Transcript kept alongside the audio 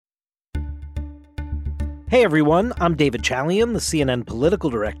Hey everyone, I'm David Chalian, the CNN political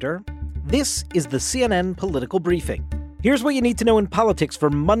director. This is the CNN Political Briefing. Here's what you need to know in politics for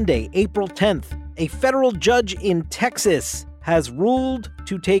Monday, April 10th. A federal judge in Texas has ruled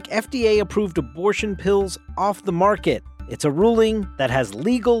to take FDA-approved abortion pills off the market. It's a ruling that has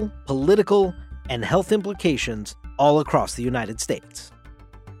legal, political, and health implications all across the United States.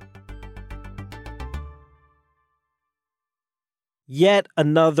 Yet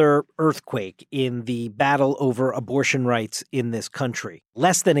another earthquake in the battle over abortion rights in this country.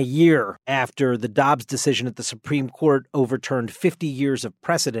 Less than a year after the Dobbs decision at the Supreme Court overturned 50 years of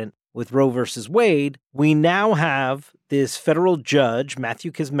precedent with Roe v. Wade, we now have this federal judge,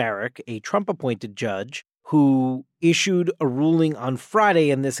 Matthew Kacsmaryk, a Trump-appointed judge, who issued a ruling on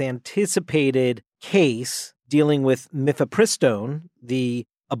Friday in this anticipated case dealing with mifepristone, the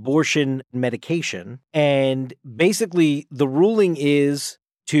abortion medication. And basically, the ruling is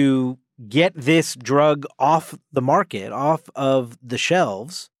to get this drug off the market, off of the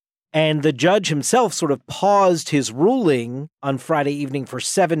shelves. And the judge himself sort of paused his ruling on Friday evening for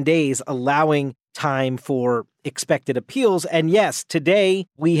 7 days, allowing time for expected appeals. And yes, today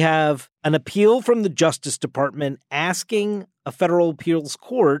we have an appeal from the Justice Department asking a federal appeals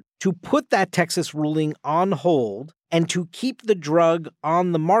court to put that Texas ruling on hold and to keep the drug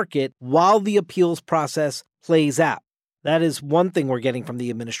on the market while the appeals process plays out. That is one thing we're getting from the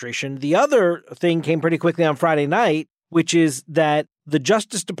administration. The other thing came pretty quickly on Friday night, which is that the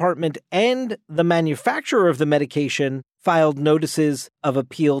Justice Department and the manufacturer of the medication filed notices of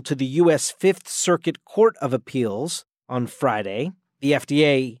appeal to the U.S. Fifth Circuit Court of Appeals on Friday. The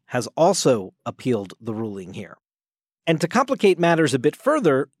FDA has also appealed the ruling here. And to complicate matters a bit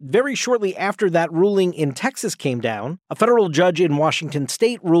further, very shortly after that ruling in Texas came down, a federal judge in Washington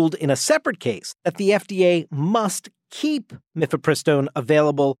state ruled in a separate case that the FDA must keep mifepristone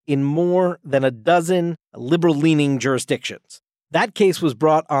available in more than a dozen liberal-leaning jurisdictions. That case was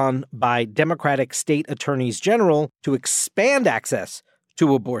brought on by Democratic state attorneys general to expand access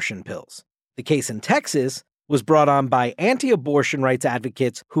to abortion pills. The case in Texas was brought on by anti-abortion rights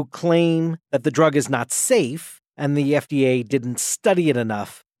advocates who claim that the drug is not safe and the FDA didn't study it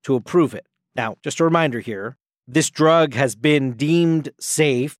enough to approve it. Now, just a reminder here, this drug has been deemed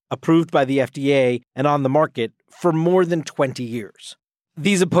safe, approved by the FDA, and on the market for more than 20 years.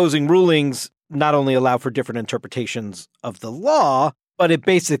 These opposing rulings not only allow for different interpretations of the law, but it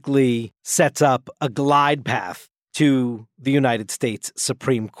basically sets up a glide path to the United States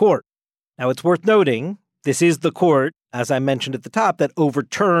Supreme Court. Now, it's worth noting, this is the court, as I mentioned at the top, that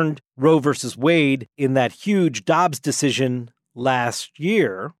overturned Roe v. Wade in that huge Dobbs decision last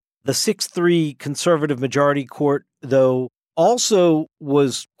year. The 6-3 conservative majority court, though, also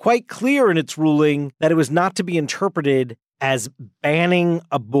was quite clear in its ruling that it was not to be interpreted as banning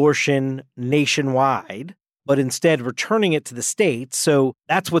abortion nationwide, but instead returning it to the states. So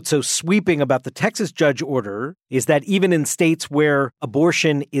that's what's so sweeping about the Texas judge order, is that even in states where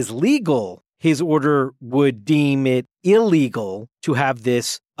abortion is legal, his order would deem it illegal to have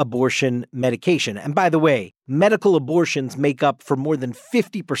this abortion medication. And by the way, medical abortions make up for more than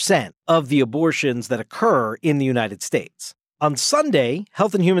 50% of the abortions that occur in the United States. On Sunday,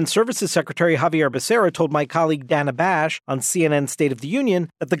 Health and Human Services Secretary Xavier Becerra told my colleague Dana Bash on CNN State of the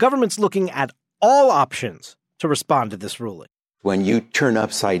Union that the government's looking at all options to respond to this ruling. When you turn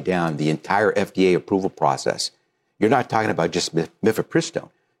upside down the entire FDA approval process, you're not talking about just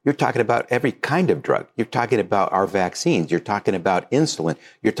mifepristone. You're talking about every kind of drug. You're talking about our vaccines. You're talking about insulin.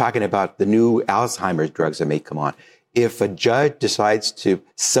 You're talking about the new Alzheimer's drugs that may come on. If a judge decides to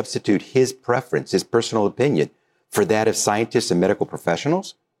substitute his preference, his personal opinion, for that of scientists and medical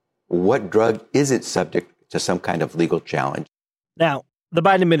professionals, what drug isn't subject to some kind of legal challenge? Now, the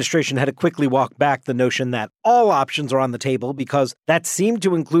Biden administration had to quickly walk back the notion that all options are on the table because that seemed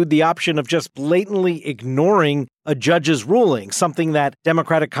to include the option of just blatantly ignoring a judge's ruling, something that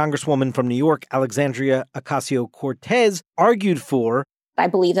Democratic Congresswoman from New York, Alexandria Ocasio-Cortez, argued for. I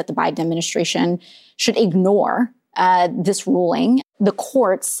believe that the Biden administration should ignore this ruling. The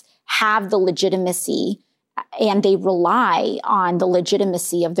courts have the legitimacy and they rely on the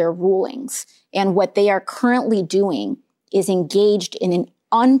legitimacy of their rulings. And what they are currently doing is engaged in an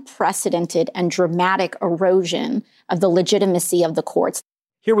unprecedented and dramatic erosion of the legitimacy of the courts.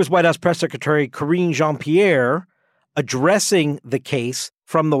 Here was White House Press Secretary Karine Jean-Pierre addressing the case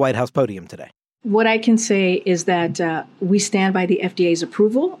from the White House podium today. What I can say is that we stand by the FDA's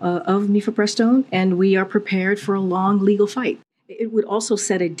approval of mifepristone, and we are prepared for a long legal fight. It would also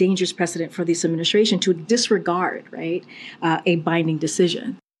set a dangerous precedent for this administration to disregard, a binding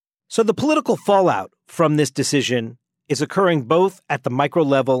decision. So the political fallout from this decision is occurring both at the micro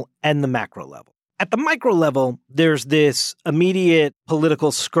level and the macro level. At the micro level, there's this immediate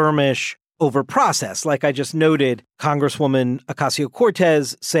political skirmish over process. Like I just noted, Congresswoman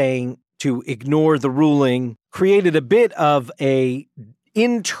Ocasio-Cortez saying to ignore the ruling created a bit of a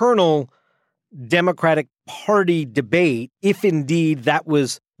internal Democratic Party debate, if indeed that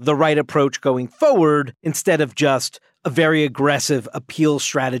was the right approach going forward, instead of just a very aggressive appeal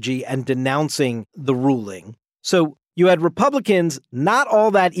strategy and denouncing the ruling. So you had Republicans not all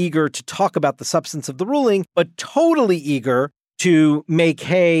that eager to talk about the substance of the ruling, but totally eager to make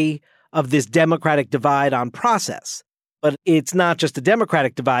hay of this Democratic divide on process. But it's not just a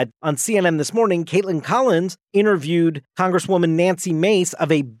Democratic divide. On CNN this morning, Caitlin Collins interviewed Congresswoman Nancy Mace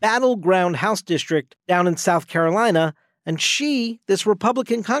of a battleground House district down in South Carolina. And she, this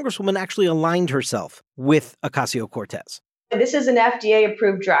Republican Congresswoman, actually aligned herself with Ocasio-Cortez. This is an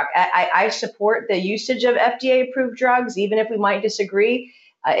FDA-approved drug. I support the usage of FDA-approved drugs, even if we might disagree.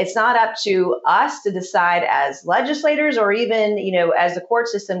 It's not up to us to decide as legislators or even, as the court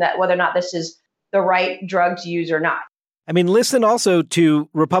system that whether or not this is the right drug to use or not. I mean, listen also to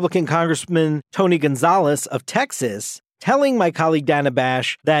Republican Congressman Tony Gonzalez of Texas telling my colleague Dana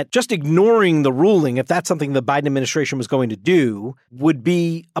Bash that just ignoring the ruling, if that's something the Biden administration was going to do, would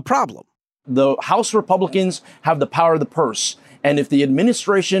be a problem. The House Republicans have the power of the purse. And if the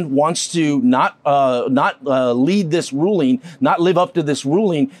administration wants to not lead this ruling, not live up to this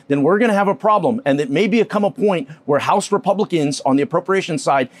ruling, then we're going to have a problem. And it may come a point where House Republicans on the appropriations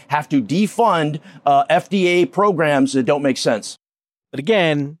side have to defund FDA programs that don't make sense. But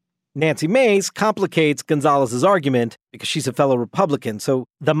again, Nancy Mace complicates Gonzalez's argument because she's a fellow Republican. So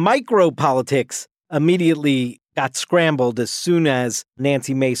the micro politics immediately got scrambled as soon as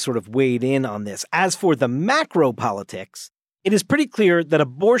Nancy Mace sort of weighed in on this. As for the macro politics, it is pretty clear that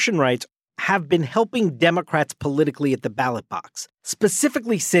abortion rights have been helping Democrats politically at the ballot box,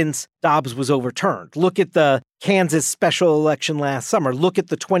 specifically since Dobbs was overturned. Look at the Kansas special election last summer. Look at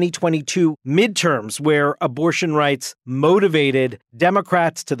the 2022 midterms, where abortion rights motivated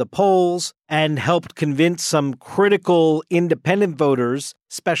Democrats to the polls and helped convince some critical independent voters,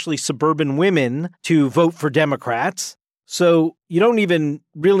 especially suburban women, to vote for Democrats. So you don't even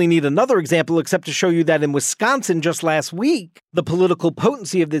really need another example except to show you that in Wisconsin just last week, the political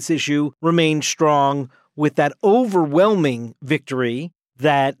potency of this issue remained strong with that overwhelming victory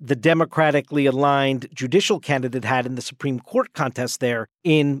that the democratically aligned judicial candidate had in the Supreme Court contest there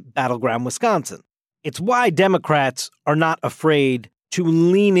in battleground Wisconsin. It's why Democrats are not afraid to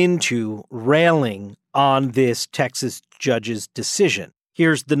lean into railing on this Texas judge's decision.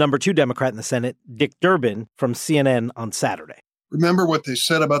 Here's the number 2 Democrat in the Senate, Dick Durbin, from CNN on Saturday. Remember what they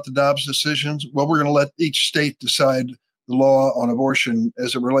said about the Dobbs decisions? Well, we're going to let each state decide the law on abortion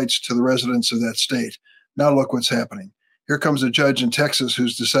as it relates to the residents of that state. Now look what's happening. Here comes a judge in Texas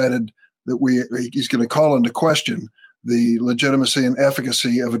who's decided that he's going to call into question the legitimacy and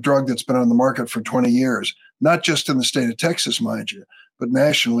efficacy of a drug that's been on the market for 20 years, not just in the state of Texas, mind you, but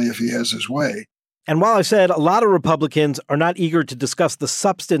nationally if he has his way. And while I said a lot of Republicans are not eager to discuss the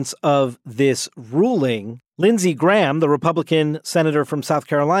substance of this ruling, Lindsey Graham, the Republican senator from South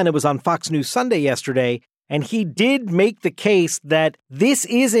Carolina, was on Fox News Sunday yesterday, and he did make the case that this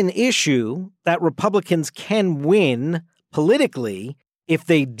is an issue that Republicans can win politically if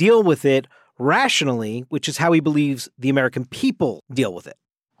they deal with it rationally, which is how he believes the American people deal with it.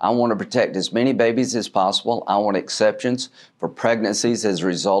 I want to protect as many babies as possible. I want exceptions for pregnancies as a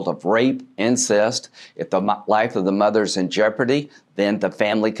result of rape, incest. If the life of the mother is in jeopardy, then the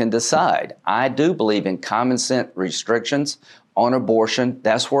family can decide. I do believe in common sense restrictions on abortion.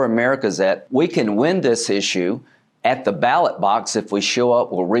 That's where America's at. We can win this issue at the ballot box if we show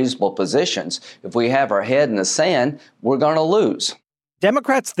up with reasonable positions. If we have our head in the sand, we're going to lose.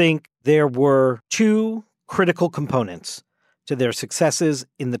 Democrats think there were 2 critical components to their successes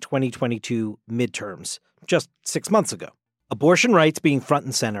in the 2022 midterms, just 6 months ago. Abortion rights being front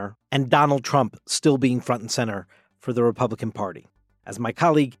and center, and Donald Trump still being front and center for the Republican Party. As my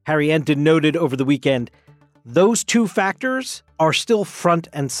colleague Harry Enten noted over the weekend, those 2 factors are still front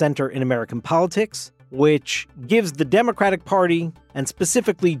and center in American politics, which gives the Democratic Party, and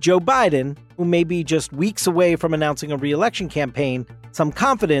specifically Joe Biden, who may be just weeks away from announcing a re-election campaign, some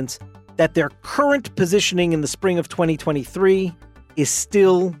confidence that their current positioning in the spring of 2023 is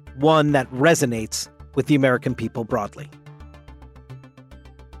still one that resonates with the American people broadly.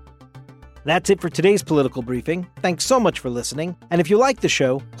 That's it for today's political briefing. Thanks so much for listening. And if you like the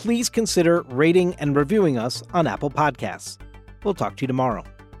show, please consider rating and reviewing us on Apple Podcasts. We'll talk to you tomorrow.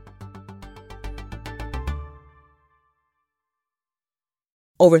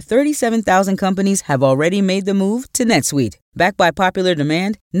 Over 37,000 companies have already made the move to NetSuite. Backed by popular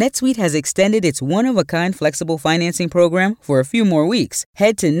demand, NetSuite has extended its one-of-a-kind flexible financing program for a few more weeks.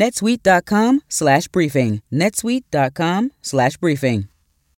 Head to netsuite.com/briefing. netsuite.com/briefing.